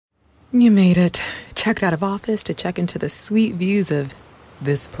You made it. Checked out of office to check into the sweet views of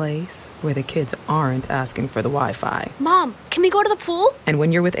this place where the kids aren't asking for the Wi-Fi. Mom, can we go to the pool? And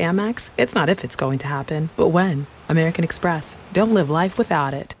when you're with Amex, it's not if it's going to happen, but when. American Express. Don't live life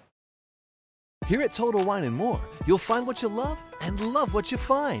without it. Here at Total Wine & More, you'll find what you love and love what you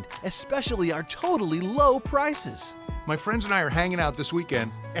find, especially our totally low prices. My friends and I are hanging out this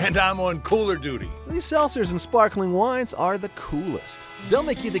weekend, and I'm on cooler duty. These seltzers and sparkling wines are the coolest. They'll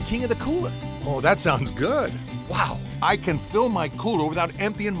make you the king of the cooler. Oh, that sounds good. Wow, I can fill my cooler without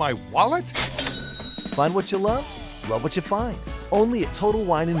emptying my wallet? Find what you love what you find. Only at Total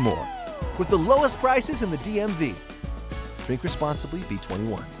Wine & More. With the lowest prices in the DMV. Drink responsibly,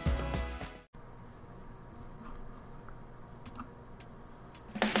 B21.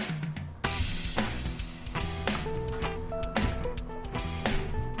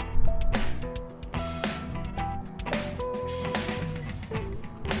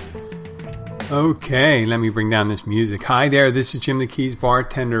 Okay, let me bring down this music. Hi there, this is Jim the Keys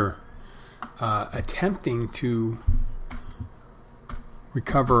bartender, attempting to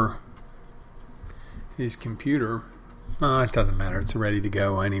recover his computer. It doesn't matter, it's ready to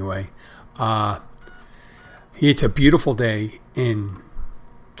go anyway. It's a beautiful day in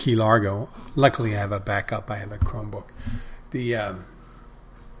Key Largo. Luckily, I have a backup. I have a Chromebook.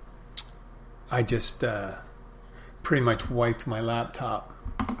 I just pretty much wiped my laptop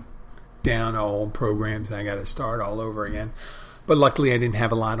down all programs, and I got to start all over again. But luckily I didn't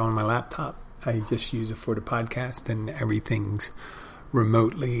have a lot on my laptop. I just use it for the podcast, and everything's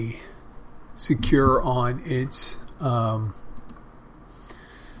remotely secure on its on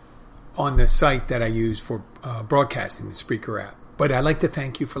the site that I use for broadcasting, the Spreaker app. But I'd like to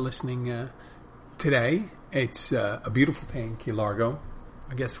thank you for listening today. It's a beautiful day in Key Largo.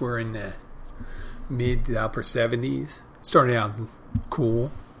 I guess we're in the mid to upper 70s. Started out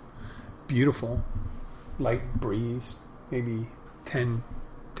cool. Beautiful, light breeze, maybe 10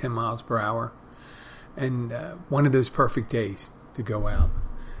 miles per hour, and one of those perfect days to go out.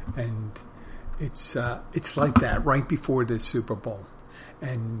 And it's like that right before the Super Bowl.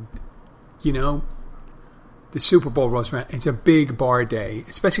 And you know, the Super Bowl rolls around. It's a big bar day,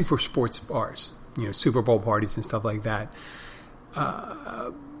 especially for sports bars. You know, Super Bowl parties and stuff like that.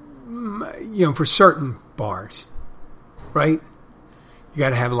 You know, for certain bars, right? You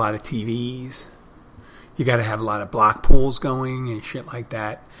got to have a lot of TVs. You got to have a lot of block pools going and shit like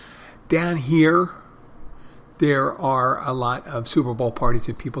that. Down here, there are a lot of Super Bowl parties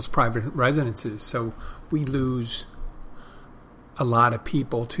at people's private residences. So we lose a lot of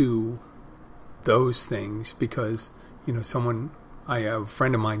people to those things because, you know, I have a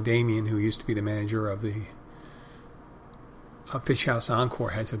friend of mine, Damien, who used to be the manager of the Fish House Encore,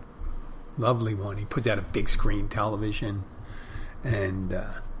 has a lovely one. He puts out a big screen television. And,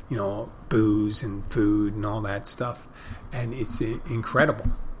 you know, booze and food and all that stuff. And it's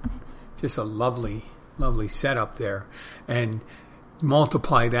incredible. Just a lovely, lovely setup there. And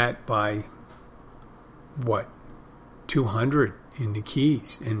multiply that by, 200 in the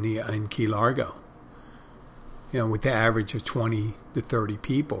Keys, in Key Largo. You know, with the average of 20 to 30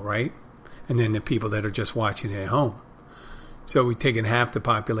 people, right? And then the people that are just watching it at home. So we've taken half the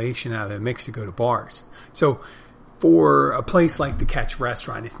population out of the mix to go to bars. So for a place like the Catch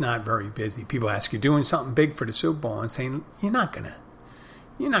Restaurant, it's not very busy. People ask you, doing something big for the Super Bowl, and saying, you're not gonna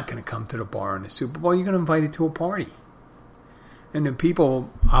come to the bar on the Super Bowl. You're gonna invite it to a party, and then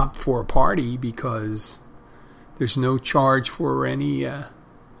people opt for a party because there's no charge for any of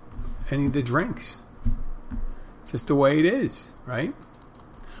the drinks. Just the way it is, right?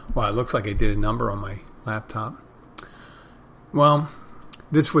 Well, it looks like I did a number on my laptop. Well,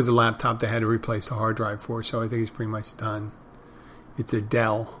 this was a laptop that had to replace the hard drive for, so I think it's pretty much done. It's a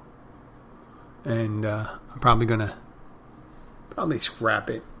Dell, and I'm probably going to scrap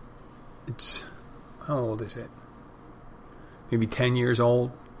it. It's, how old is it? Maybe 10 years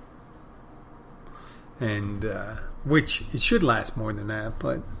old. And, which, it should last more than that,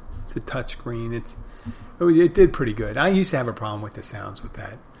 but it's a touchscreen. It did pretty good. I used to have a problem with the sounds with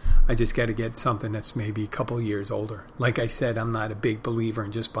that. I just got to get something that's maybe a couple years older. Like I said, I'm not a big believer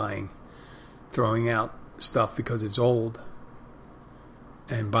in just throwing out stuff because it's old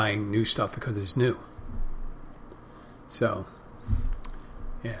and buying new stuff because it's new. So,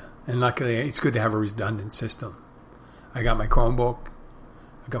 yeah. And luckily, it's good to have a redundant system. I got my Chromebook.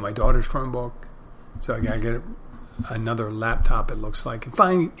 I got my daughter's Chromebook. So I got to get another laptop, it looks like. If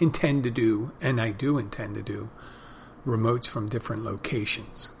I intend to do, and I do intend to do, remotes from different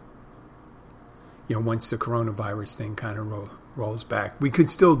locations. You know, once the coronavirus thing kind of rolls back. We could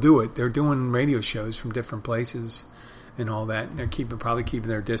still do it. They're doing radio shows from different places and all that. And they're probably keeping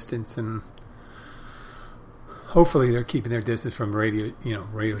their distance, and hopefully they're keeping their distance from radio.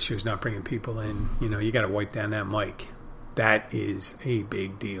 Radio shows not bringing people in. You got to wipe down that mic. That is a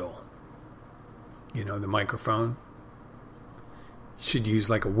big deal. The microphone. You should use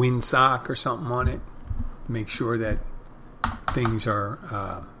like a windsock or something on it. Make sure that things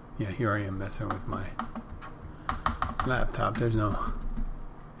are. Here I am messing with my laptop. There's no.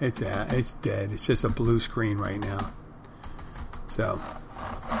 It's dead. It's just a blue screen right now. So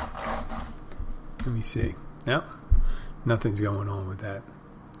let me see. Yep, nothing's going on with that.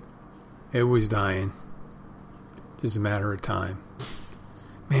 It was dying. Just a matter of time.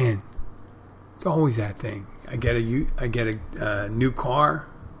 Man, it's always that thing. I get a new car,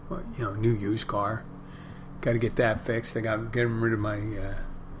 new used car. Got to get that fixed. I got to get rid of my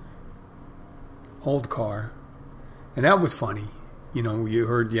old car, and that was funny. You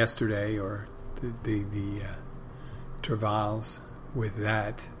heard yesterday, or the Travails with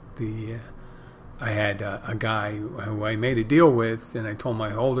that. I had a guy who I made a deal with, and I told him I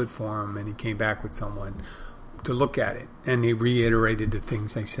hold it for him, and he came back with someone to look at it, and they reiterated the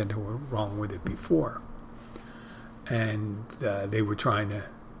things I said that were wrong with it before, and they were trying to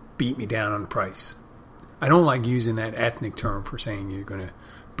beat me down on the price. I don't like using that ethnic term for saying you're going to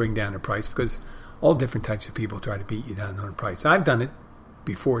bring down the price, because all different types of people try to beat you down on the price. I've done it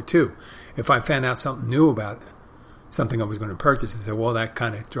before too. If I found out something new about something I was going to purchase, I said, well, that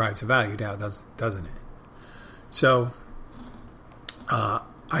kind of drives the value down, doesn't it? So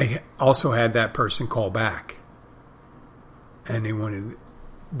I also had that person call back, and they want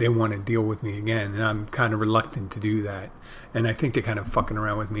to deal with me again, and I'm kind of reluctant to do that. And I think they're kind of fucking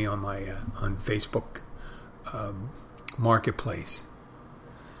around with me on my on Facebook Marketplace.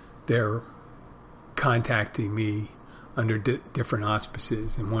 They're contacting me under different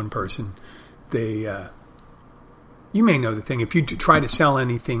auspices, and one person, you may know the thing, if you try to sell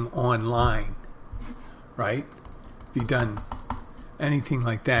anything online, right? If you've done anything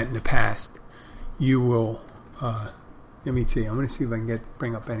like that in the past, you will, let me see, I'm going to see if I can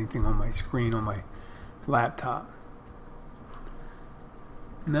bring up anything on my screen on my laptop.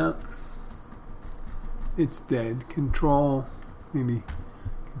 No, it's dead. Control, no.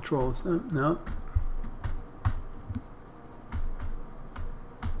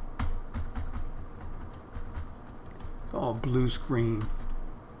 It's all blue screen.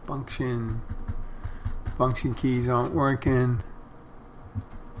 Function keys aren't working.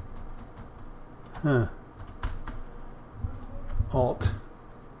 Alt.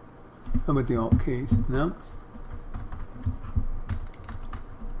 How about the alt keys? No.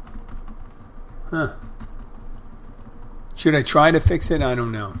 Should I try to fix it? I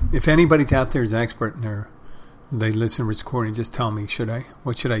don't know. If anybody's out there is an expert and they listen to this recording, just tell me,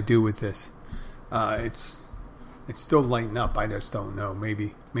 what should I do with this? It's still lighting up. I just don't know.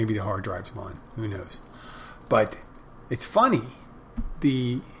 Maybe the hard drive's gone. Who knows? But it's funny.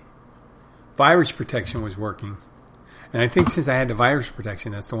 The virus protection was working. And I think since I had the virus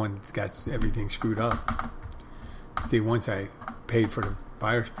protection, that's the one that got everything screwed up. See, once I paid for the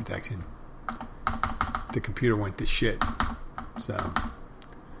virus protection, the computer went to shit. So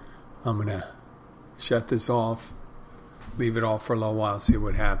I'm going to shut this off, leave it off for a little while, see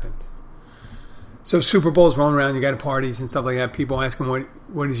what happens. So Super Bowl's rolling around, you got parties and stuff like that. People asking,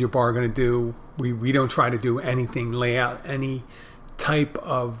 what is your bar going to do? We don't try to do anything, lay out any type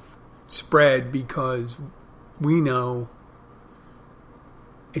of spread, because we know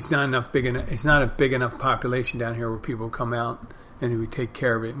it's not a big enough population down here where people come out and we take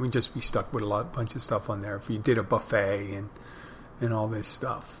care of it, and we'd just be stuck with a bunch of stuff on there. If we did a buffet and all this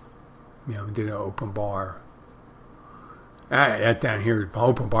stuff, we did an open bar. That down here, an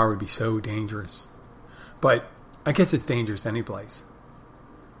open bar would be so dangerous. But I guess it's dangerous any place.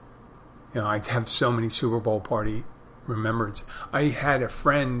 I have so many Super Bowl party remembrance. I had a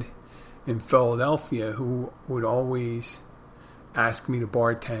friend in Philadelphia who would always ask me to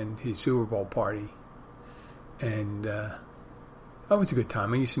bartend his Super Bowl party. And that was a good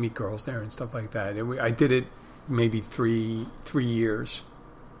time. I used to meet girls there and stuff like that. I did it maybe three years.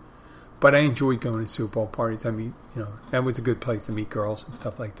 But I enjoyed going to Super Bowl parties. I mean, that was a good place to meet girls and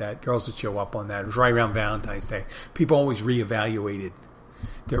stuff like that. Girls would show up on that. It was right around Valentine's Day. People always reevaluated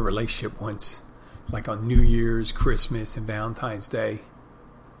their relationship once, like on New Year's, Christmas, and Valentine's Day,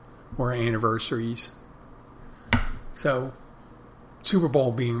 or anniversaries. So, Super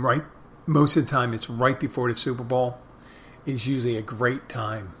Bowl being right, most of the time it's right before the Super Bowl, is usually a great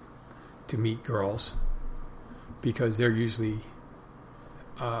time to meet girls, because they're usually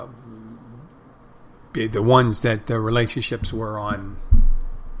the ones that the relationships were on,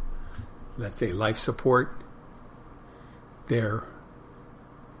 let's say, life support.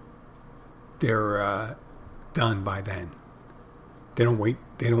 they're done by then. They don't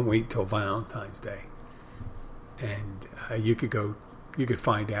wait till Valentine's Day, and you could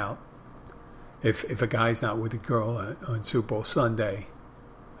find out if a guy's not with a girl on Super Bowl Sunday.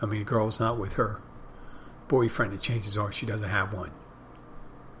 I mean, a girl's not with her boyfriend, and chances are she doesn't have one,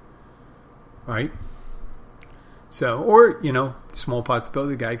 right? So, or small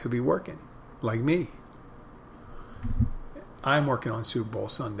possibility the guy could be working, like me. I'm working on Super Bowl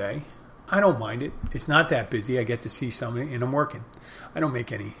Sunday. I don't mind it. It's not that busy. I get to see somebody, and I'm working. I don't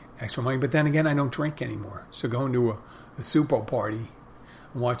make any extra money, but then again, I don't drink anymore. So going to a Super Bowl party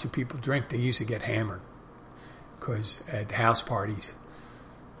and watching people drink, they used to get hammered. Because at house parties,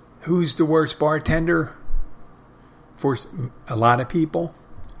 who's the worst bartender? For a lot of people,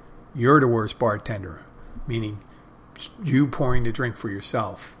 you're the worst bartender. Meaning, you pouring the drink for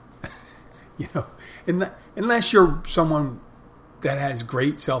yourself. Unless you're someone that has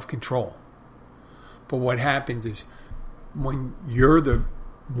great self-control. But what happens is when you're the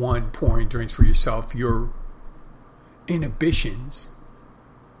one pouring drinks for yourself, your inhibitions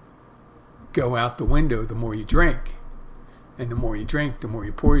go out the window the more you drink. And the more you drink, the more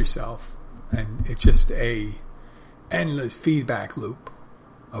you pour yourself. And it's just a endless feedback loop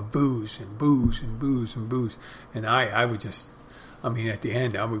of booze and booze and booze and booze. And I would just, at the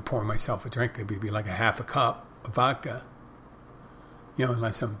end, I would pour myself a drink. It would be like a half a cup of vodka.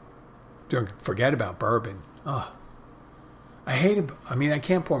 Unless I'm drunk, forget about bourbon. Oh, I hate it. I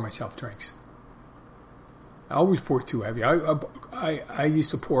can't pour myself drinks. I always pour too heavy. I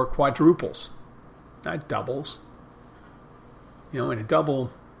used to pour quadruples, not doubles. And a double,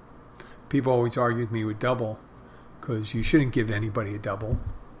 people always argue with me with double because you shouldn't give anybody a double.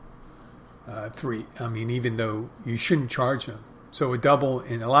 Three, even though you shouldn't charge them. So a double,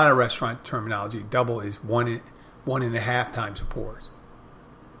 in a lot of restaurant terminology, double is one and a half times a pours.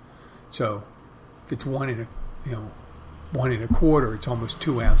 So if it's one and a quarter, it's almost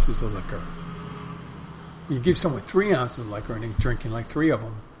 2 ounces of liquor. When you give someone 3 ounces of liquor and they're drinking like 3 of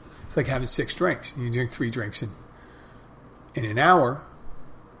them, it's like having 6 drinks. And you drink 3 drinks in an hour.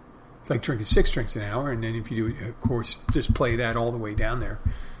 It's like drinking 6 drinks an hour. And then if you do, of course, just play that all the way down there.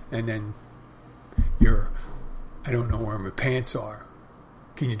 And then I don't know where my pants are.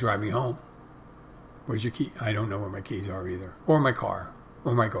 Can you drive me home? Where's your key? I don't know where my keys are either. Or my car.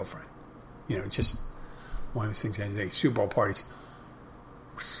 Or my girlfriend. It's just one of those things. I say, Super Bowl parties,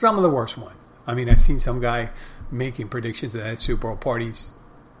 some of the worst ones. I've seen some guy making predictions at Super Bowl parties,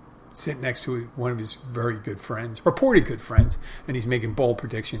 sitting next to one of his very good friends, purported good friends, and he's making bold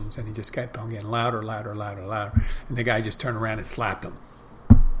predictions, and he just kept on getting louder, louder, louder, louder, and the guy just turned around and slapped him.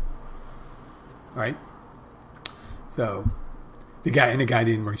 Right? So the guy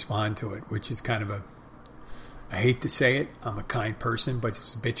didn't respond to it, which is kind of I hate to say it, I'm a kind person, but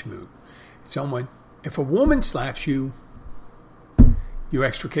it's a bitch move. If a woman slaps you, you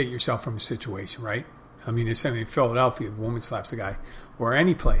extricate yourself from a situation, right? If something in Philadelphia, a woman slaps a guy, or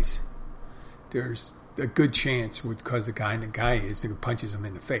any place, there's a good chance because the guy punches him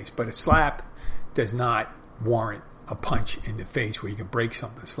in the face. But a slap does not warrant a punch in the face where you can break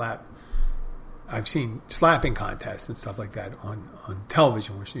something. Slap. I've seen slapping contests and stuff like that on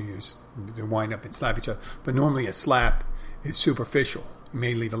television where they wind up and slap each other. But normally a slap is superficial. It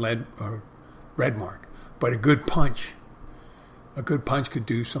may leave a red mark. But a good punch could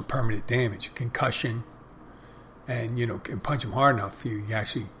do some permanent damage, concussion, and can punch him hard enough you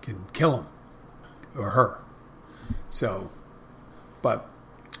actually can kill him or her. So, but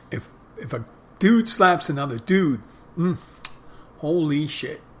if a dude slaps another dude, holy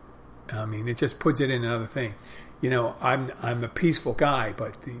shit! It just puts it in another thing. I'm a peaceful guy,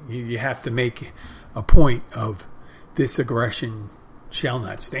 but you have to make a point of this aggression shall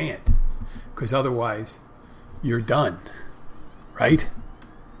not stand, because otherwise you're done. Right?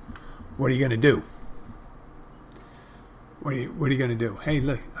 What are you going to do? What are you going to do? Hey,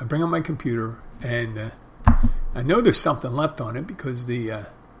 look, I bring up my computer, and I know there's something left on it because the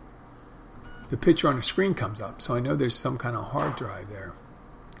picture on the screen comes up. So I know there's some kind of hard drive there.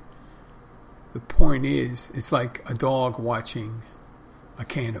 The point is, it's like a dog watching a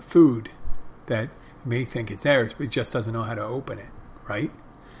can of food that may think it's theirs, but just doesn't know how to open it, right?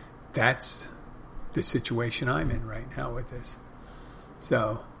 That's the situation I'm in right now with this.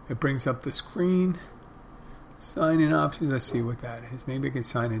 So it brings up the screen, sign-in options. Let's see what that is. Maybe I can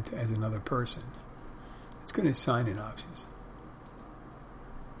sign in as another person. Let's go to sign-in options.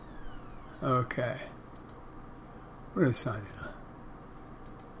 Okay. What are sign-in?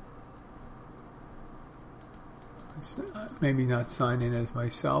 Maybe not sign in as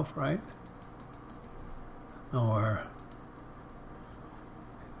myself, right? Or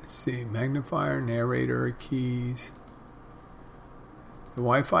Let's see, magnifier, narrator, keys. The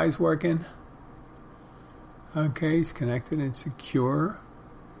Wi-Fi is working. Okay, it's connected and secure.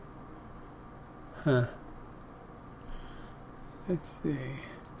 Huh. Let's see.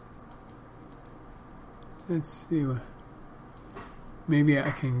 Maybe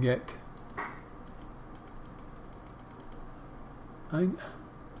I can get...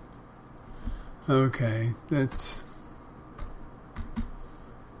 Okay, that's...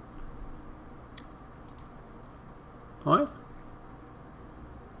 What?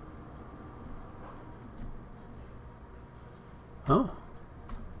 Oh.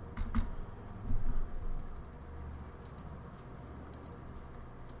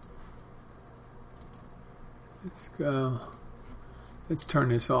 Let's go. Let's turn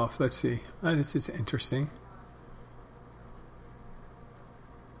this off. Let's see. This is interesting.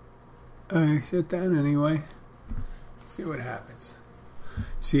 Shut down anyway. Let's see what happens.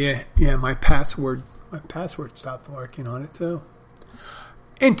 See, yeah, my password stopped working on it too.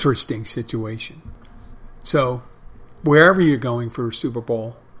 Interesting situation. So, wherever you're going for a Super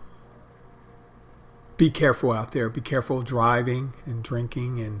Bowl, be careful out there. Be careful driving and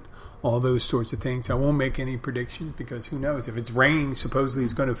drinking and all those sorts of things. I won't make any predictions because who knows? If it's raining, supposedly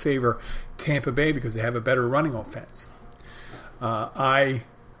it's going to favor Tampa Bay because they have a better running offense. I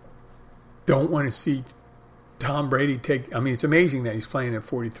don't want to see Tom Brady take... I mean, it's amazing that he's playing at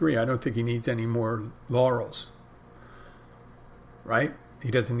 43. I don't think he needs any more laurels. Right? He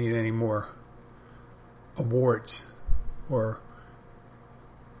doesn't need any more awards or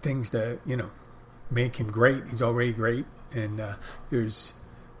things that, make him great. He's already great. And there's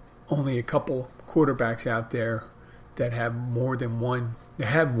only a couple quarterbacks out there that have more than one. They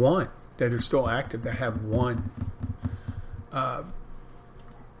have one that are still active that have one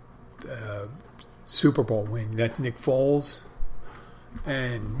Super Bowl win. That's Nick Foles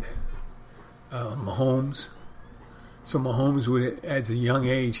and Mahomes. So Mahomes would, at a young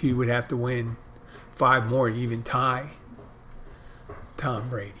age, he would have to win 5 more to even tie Tom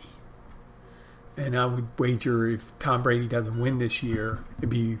Brady. And I would wager if Tom Brady doesn't win this year, it'd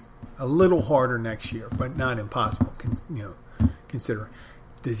be a little harder next year, but not impossible. Consider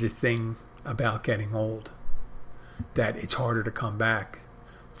there's a thing about getting old that it's harder to come back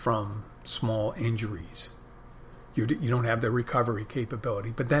from small injuries. You don't have the recovery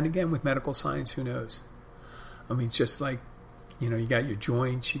capability. But then again, with medical science, who knows? I mean, it's just like, you got your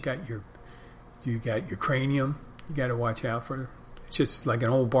joints, you got your cranium. You got to watch out for. It's just like an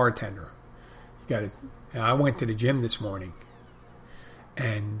old bartender. I went to the gym this morning,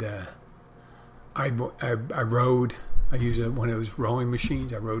 and I rode. I used one of those rowing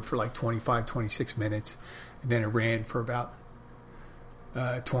machines. I rode for like 25, 26 minutes, and then I ran for about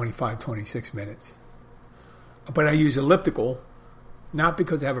 25, 26 minutes. But I use elliptical, not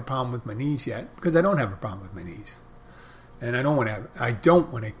because I have a problem with my knees yet, because I don't have a problem with my knees, and I don't want to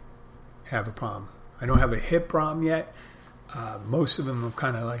have a problem. I don't have a hip problem yet. Most of them are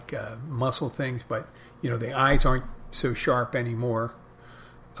kind of like muscle things, but the eyes aren't so sharp anymore.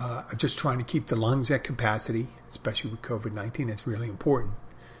 I'm just trying to keep the lungs at capacity, especially with COVID-19. It's really important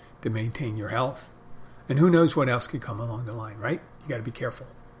to maintain your health. And who knows what else could come along the line, right? You got to be careful.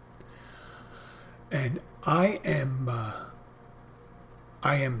 And I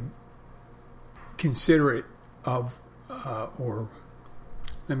am considerate of,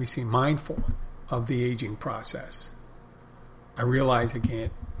 mindful of the aging process. I realize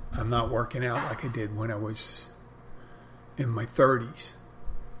I'm not working out like I did when I was in my 30s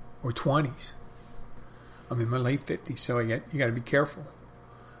or 20s. I'm in my late 50s, so you got to be careful.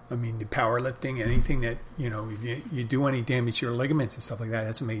 I mean, the powerlifting, anything that, if you do any damage to your ligaments and stuff like that,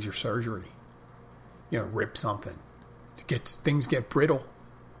 that's a major surgery. Rip something. Things get brittle.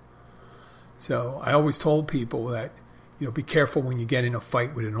 So I always told people that, be careful when you get in a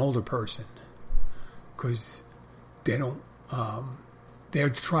fight with an older person, because they don't. They'll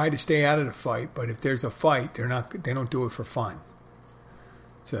try to stay out of the fight, but if there's a fight, they don't do it for fun.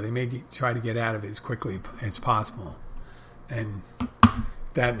 So they may try to get out of it as quickly as possible. And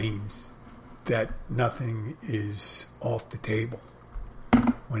that means that nothing is off the table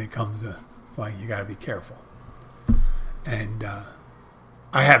when it comes to fighting. You got to be careful. And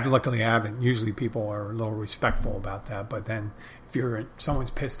luckily I haven't. Usually people are a little respectful about that, but then if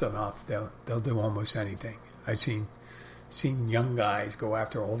someone's pissed enough, they'll do almost anything. I've seen young guys go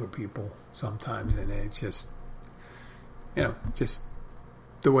after older people sometimes, and it's just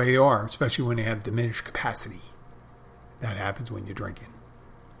the way they are, especially when they have diminished capacity. That happens when you're drinking.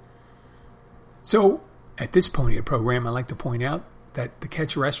 So at this point in the program, I'd like to point out that the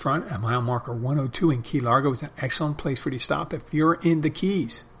Catch Restaurant at mile marker 102 in Key Largo is an excellent place for you to stop if you're in the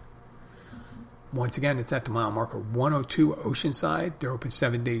Keys. Once again, it's at the mile marker 102 Oceanside. They're open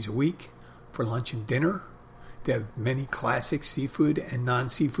 7 days a week for lunch and dinner. They have many classic seafood and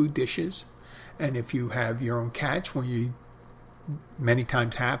non-seafood dishes. And if you have your own catch, many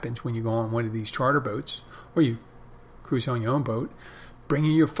times happens when you go on one of these charter boats or you cruise on your own boat, bring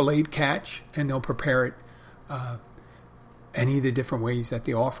in your filleted catch and they'll prepare it any of the different ways that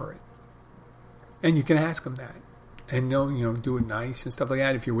they offer it. And you can ask them that. And they'll, do it nice and stuff like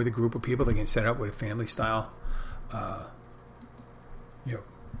that. If you're with a group of people, they can set up with a family-style,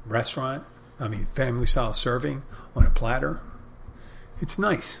 restaurant. Family-style serving on a platter. It's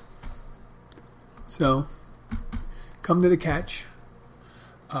nice. So, come to the catch.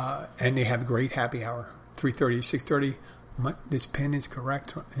 And they have a great happy hour. 3:30 to 6:30. This pin is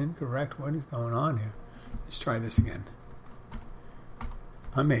correct or incorrect. What is going on here? Let's try this again.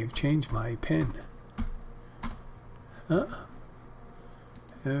 I may have changed my pin. There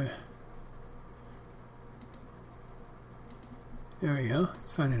we go.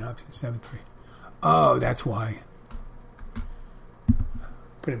 Sign in option 73. Oh, that's why.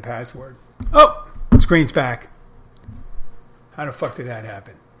 Put in password. Oh, screen's back. How the fuck did that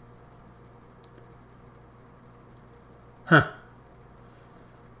happen? Huh.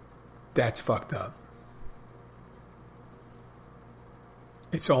 That's fucked up.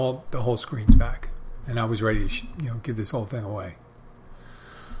 The whole screen's back. And I was ready to, give this whole thing away.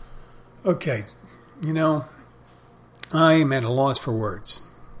 Okay. I am at a loss for words.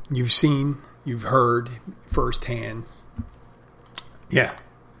 You've seen, you've heard firsthand. Yeah.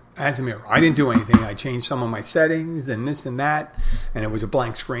 As a mirror. I didn't do anything. I changed some of my settings and this and that. And it was a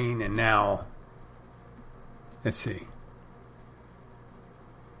blank screen. And now, let's see.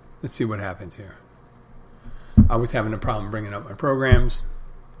 Let's see what happens here. I was having a problem bringing up my programs.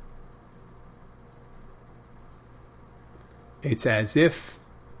 It's as if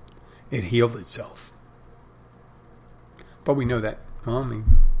it healed itself. But we know that.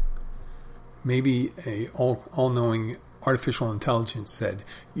 Maybe a all-knowing artificial intelligence said,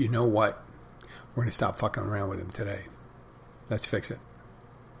 you know what? We're going to stop fucking around with him today. Let's fix it.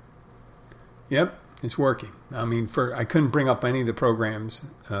 Yep, it's working. I couldn't bring up any of the programs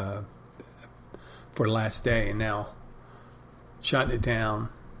for last day, and now shutting it down,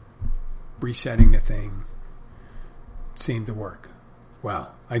 resetting the thing, seemed to work. Wow.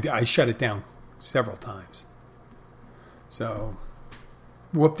 I shut it down several times. So,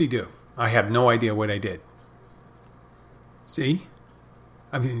 whoop-de-doo. I have no idea what I did. See?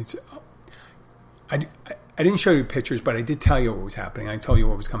 I didn't show you pictures, but I did tell you what was happening. I told you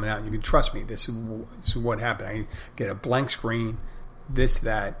what was coming out. You can trust me. This is what happened. I get a blank screen, this,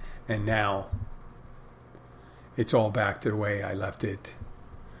 that, and now it's all back to the way I left it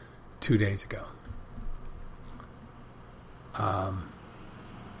 2 days ago.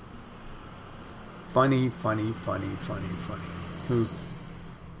 Funny.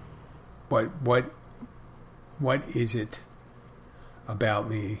 What is it about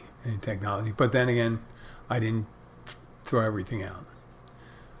me and technology? But then again, I didn't throw everything out.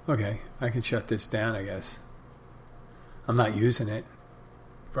 Okay, I can shut this down, I guess. I'm not using it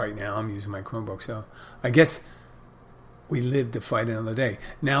right now. I'm using my Chromebook, so I guess we live to fight another day.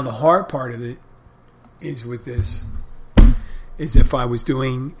 Now, the hard part of it is with this is if I was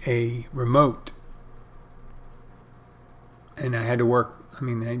doing a remote and I had to work.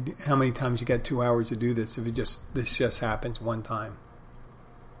 How many times you get 2 hours to do this if this just happens one time?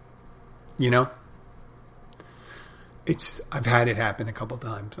 I've had it happen a couple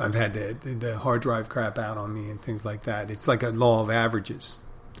times. I've had the hard drive crap out on me and things like that. It's like a law of averages.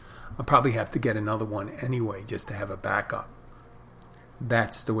 I'll probably have to get another one anyway just to have a backup.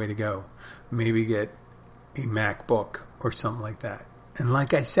 That's the way to go. Maybe get a MacBook or something like that. And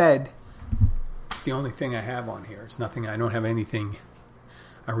like I said, it's the only thing I have on here. It's nothing. I don't have anything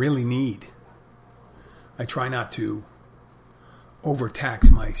I really need. I try not to overtax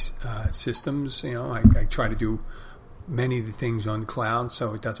my systems. I try to do many of the things on the cloud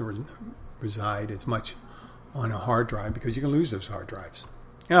so it doesn't reside as much on a hard drive because you can lose those hard drives.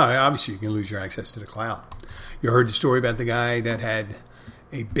 Obviously you can lose your access to the cloud. You heard the story about the guy that had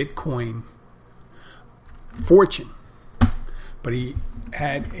a Bitcoin fortune, but he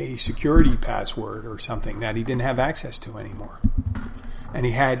had a security password or something that he didn't have access to anymore. And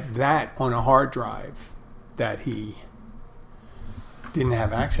he had that on a hard drive that he didn't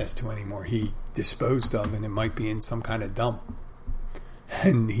have access to anymore. He disposed of, and it might be in some kind of dump.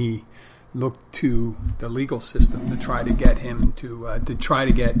 And he looked to the legal system to try to get him to try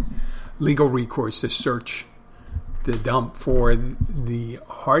to get legal recourse to search the dump for the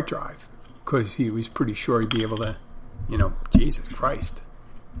hard drive because he was pretty sure he'd be able to, Jesus Christ.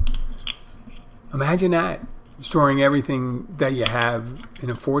 Imagine that, storing everything that you have in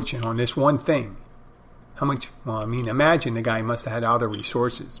a fortune on this one thing. How much? Well, I mean, imagine the guy must have had other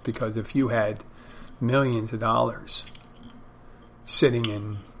resources, because if you had millions of dollars sitting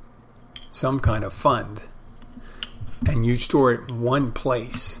in some kind of fund and you store it in one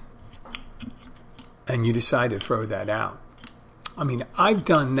place and you decide to throw that out. I mean, I've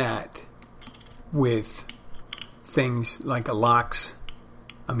done that with things like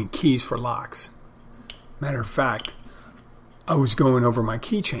keys for locks. Matter of fact, I was going over my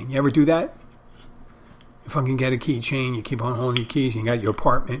keychain. You ever do that? If I can get a keychain, you keep on holding your keys, and you got your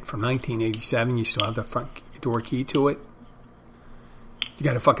apartment from 1987, you still have the front door key to it. You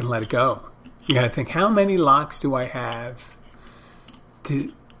got to fucking let it go. You got to think, how many locks do I have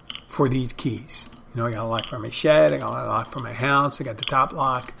for these keys? You know, I got a lock for my shed, I got a lock for my house, I got the top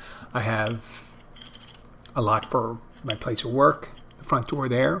lock, I have a lock for my place of work, the front door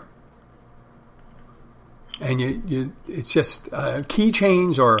there. And it's just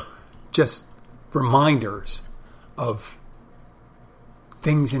keychains are just reminders of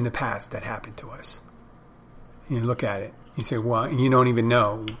things in the past that happened to us. And you look at it, you say, well, and you don't even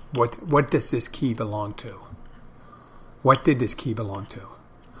know what does this key belong to? What did this key belong to?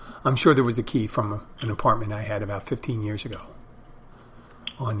 I'm sure there was a key from an apartment I had about 15 years ago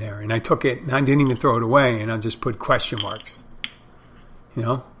on there, and I took it and I didn't even throw it away, and I just put question marks, you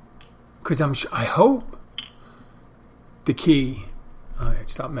know, because I hope the key.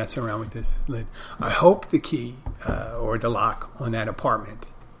 Stop messing around with this lid. I hope the key or the lock on that apartment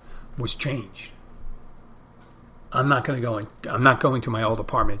was changed. I'm not going to my old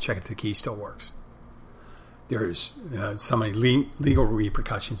apartment and check if the key still works. There's so many legal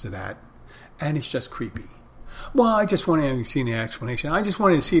repercussions of that, and it's just creepy. Well, I just wanted to see the explanation. I just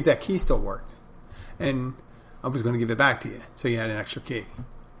wanted to see if that key still worked, and I was going to give it back to you, so you had an extra key.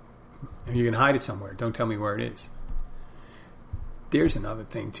 And you can hide it somewhere. Don't tell me where it is. There's another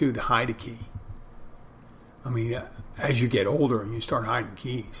thing, too, the hide a key. I mean, as you get older and you start hiding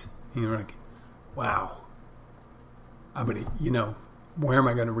keys, you're like, wow. Where am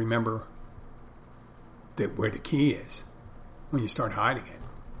I going to remember where the key is when you start hiding it?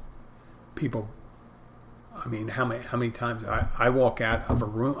 People, I mean, how many times I walk out of a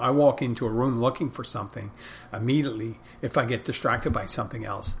room, I walk into a room looking for something, immediately, if I get distracted by something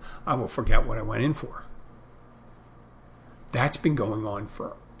else, I will forget what I went in for. That's been going on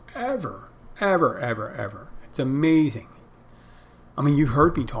forever, ever. It's amazing. I mean, you've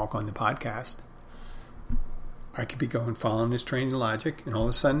heard me talk on the podcast. I could be following this train of logic, and all of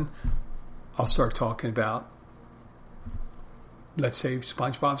a sudden, I'll start talking about, let's say,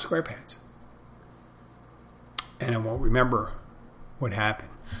 SpongeBob SquarePants. And I won't remember what happened.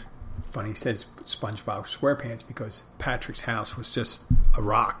 Funny, he says SpongeBob SquarePants because Patrick's house was just a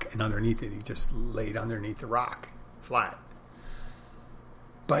rock, and underneath it, he just laid underneath the rock, flat.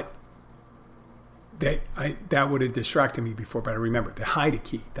 But that would have distracted me before, but I remember the hide a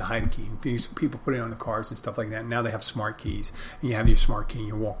key. People put it on the cars and stuff like that. Now they have smart keys, and you have your smart key, and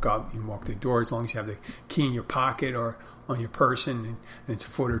you walk up, you walk to the door, as long as you have the key in your pocket or on your person, and it's a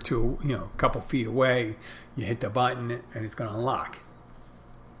foot or two, a couple feet away, you hit the button, and it's going to unlock.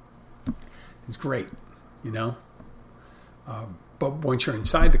 It's great, But once you're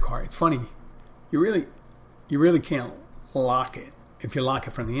inside the car, it's funny, you really can't lock it. If you lock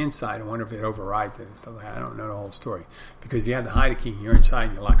it from the inside, I wonder if it overrides it and stuff like that. I don't know the whole story. Because if you have the hide key and you're inside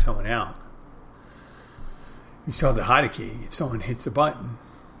and you lock someone out, you still have the hide key. If someone hits the button,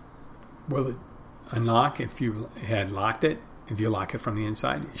 will it unlock if you had locked it? If you lock it from the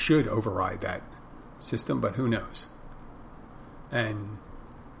inside, it should override that system, but who knows? And,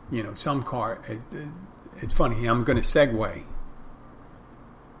 some car, it's funny. I'm going to segue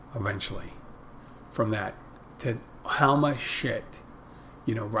eventually from that to how much shit.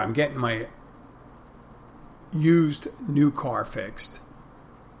 I'm getting my used new car fixed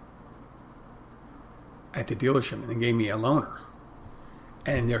at the dealership, and they gave me a loaner.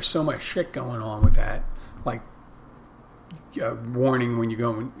 And there's so much shit going on with that, like warning when you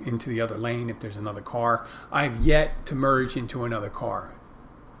go into the other lane if there's another car. I've yet to merge into another car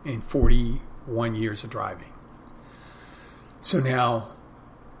in 41 years of driving. So now,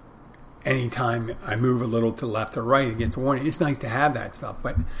 anytime I move a little to the left or right, it gets a warning. It's nice to have that stuff,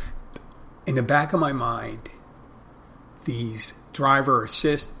 but in the back of my mind, these driver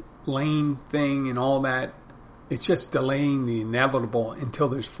assist lane thing and all that, it's just delaying the inevitable until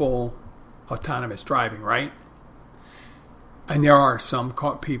there's full autonomous driving, right? And there are some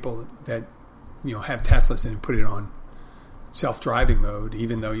people that have Teslas and put it on self-driving mode,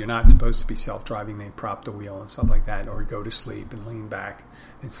 even though you're not supposed to be self-driving. They prop the wheel and stuff like that, or go to sleep and lean back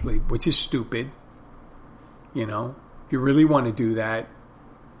and sleep, which is stupid. You know, if you really want to do that,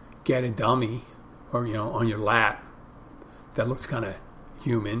 get a dummy or, you know, on your lap that looks kind of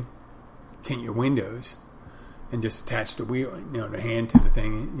human, tint your windows, and just attach the wheel, you know, the hand to the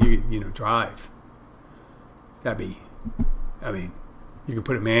thing, and you know, drive. That'd be, I mean, you could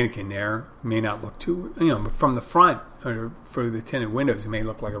put a mannequin there. It may not look too, you know, but from the front or through the tinted windows, it may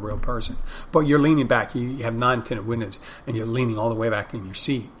look like a real person. But you're leaning back. You have non-tinted windows, and you're leaning all the way back in your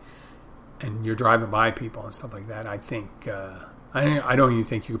seat, and you're driving by people and stuff like that. I think, I don't even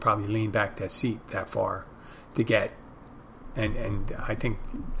think you could probably lean back that seat that far to get. And I think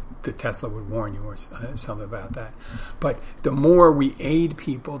the Tesla would warn you or something about that. But the more we aid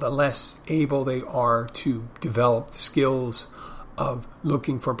people, the less able they are to develop the skills of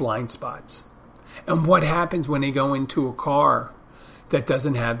looking for blind spots. And what happens when they go into a car that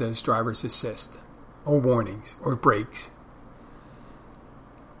doesn't have those driver's assist or warnings or brakes?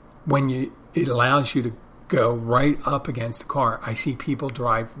 It allows you to go right up against the car. I see people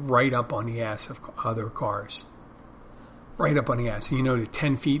drive right up on the ass of other cars. Right up on the ass. You know, to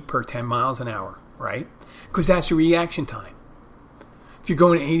 10 feet per 10 miles an hour, right? Because that's the reaction time. If you're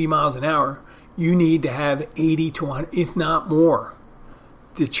going 80 miles an hour, you need to have 80 to 100, if not more,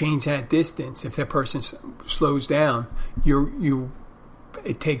 to change that distance. If that person slows down,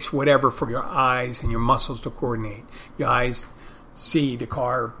 it takes whatever for your eyes and your muscles to coordinate. Your eyes see the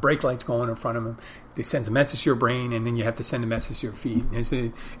car, brake lights going in front of them. It sends a message to your brain, and then you have to send a message to your feet.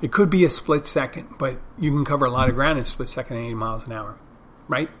 It could be a split second, but you can cover a lot of ground in a split second at 80 miles an hour,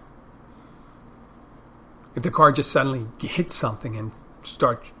 right? If the car just suddenly hits something and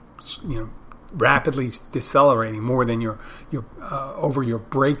starts, you know, rapidly decelerating more than your over your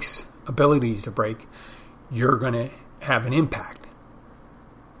brakes abilities to brake, you're going to have an impact,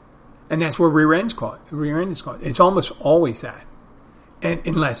 and that's where rear end is caught. It's almost always that. And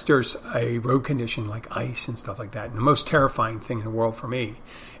unless there's a road condition like ice and stuff like that. And the most terrifying thing in the world for me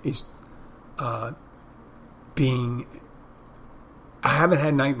is I haven't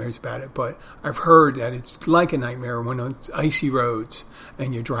had nightmares about it, but I've heard that it's like a nightmare when it's icy roads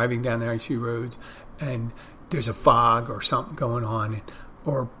and you're driving down the icy roads and there's a fog or something going on,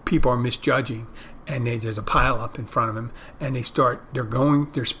 or people are misjudging and there's a pile up in front of them and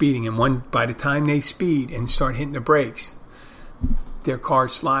they're speeding, and by the time they speed and start hitting the brakes, their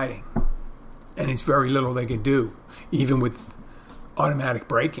car's sliding, and it's very little they can do, even with automatic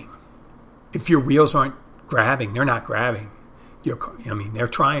braking. If your wheels aren't grabbing, they're not grabbing. They're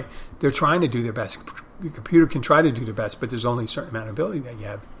trying to do their best. Your computer can try to do their best, but there's only a certain amount of ability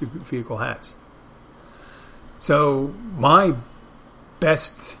that the vehicle has. So my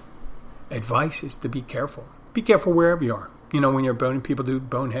best advice is to be careful. Be careful wherever you are. You know, when you're people do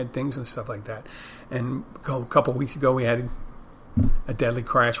bonehead things and stuff like that. And a couple of weeks ago, we had a deadly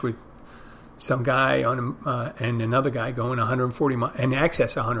crash with some guy and another guy going 140 in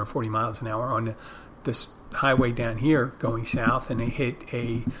excess of 140 miles an hour on this highway down here going south, and they hit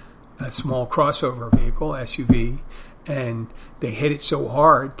a small crossover vehicle, SUV, and they hit it so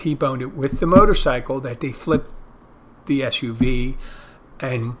hard, T-boned it with the motorcycle, that they flipped the SUV.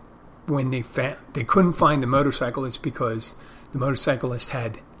 And when they couldn't find the motorcycle, it's because the motorcyclist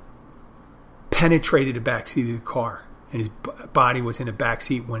had penetrated the backseat of the car, and his body was in the back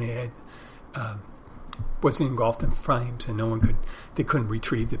seat when it had was engulfed in flames, and they couldn't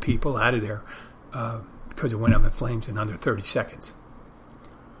retrieve the people out of there because it went up in flames in under 30 seconds.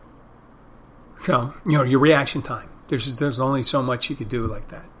 So, you know, your reaction time. There's only so much you could do like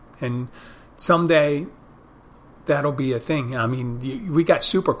that, and someday that'll be a thing. I mean, we got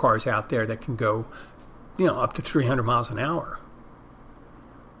supercars out there that can go, you know, up to 300 miles an hour.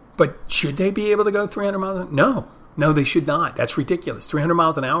 But should they be able to go 300 miles an hour? No, they should not. That's ridiculous. 300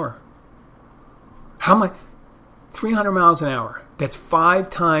 miles an hour. How much? 300 miles an hour. That's 5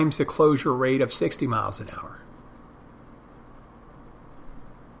 times the closure rate of 60 miles an hour.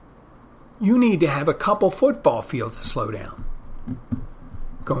 You need to have a couple football fields to slow down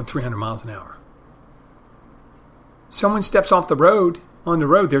going 300 miles an hour. Someone steps off the road, on the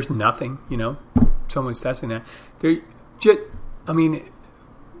road, there's nothing, you know. Someone's testing that.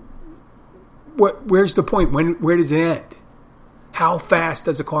 Where's the point? Where does it end? How fast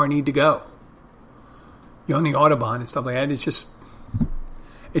does a car need to go? You're on the Autobahn and stuff like that.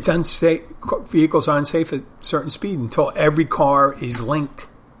 It's unsafe. Vehicles are unsafe at certain speed until every car is linked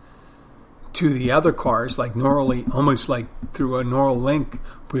to the other cars, like neurally, almost like through a neural link,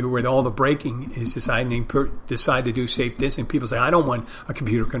 where all the braking is deciding to decide to do safe distance. People say, I don't want a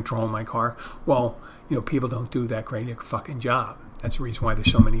computer controlling my car. Well, you know, people don't do that great a fucking job. That's the reason why there's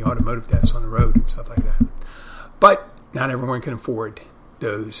so many automotive deaths on the road and stuff like that. But not everyone can afford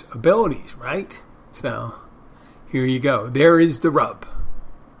those abilities, right? So Here you go. There is the rub.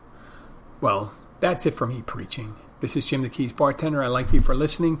 Well, that's it for me preaching. This is Jim the Keys Bartender. I'd like you for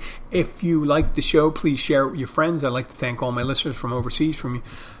listening. If you like the show, please share it with your friends. I'd like to thank all my listeners from overseas, from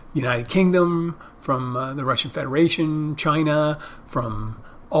United Kingdom, from the Russian Federation, China, from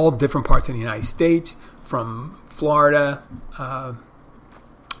all different parts of the United States, from Florida,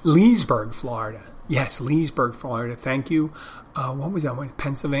 Leesburg, Florida. Yes, Leesburg, Florida. Thank you. What was that?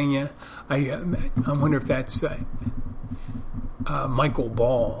 Pennsylvania. I wonder if that's Michael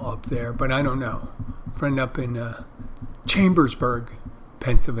Ball up there, but I don't know. Friend up in Chambersburg,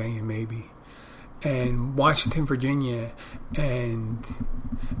 Pennsylvania, maybe, and Washington, Virginia, and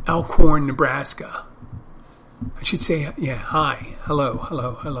Elkhorn, Nebraska. I should say, yeah, hi,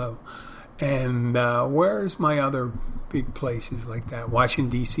 hello. And where's my other big places like that?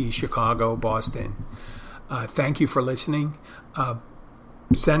 Washington, D.C., Chicago, Boston. Thank you for listening.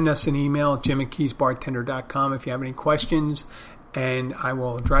 Send us an email, jim@keysbartender.com, if you have any questions, and I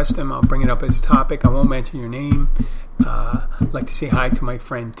will address them. I'll bring it up as a topic. I won't mention your name. I'd like to say hi to my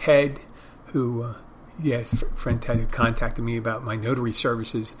friend Ted, friend Ted who contacted me about my notary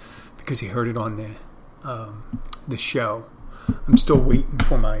services because he heard it on the show. I'm still waiting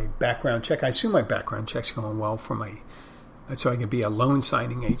for my background check. I assume my background check's going well so I can be a loan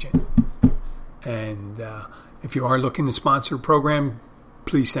signing agent. And if you are looking to sponsor a program,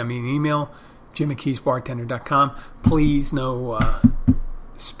 please send me an email, jim@keysbartender.com. Please, no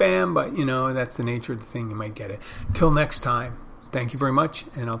spam, but that's the nature of the thing. You might get it. Till next time, thank you very much,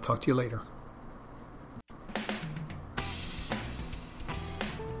 and I'll talk to you later.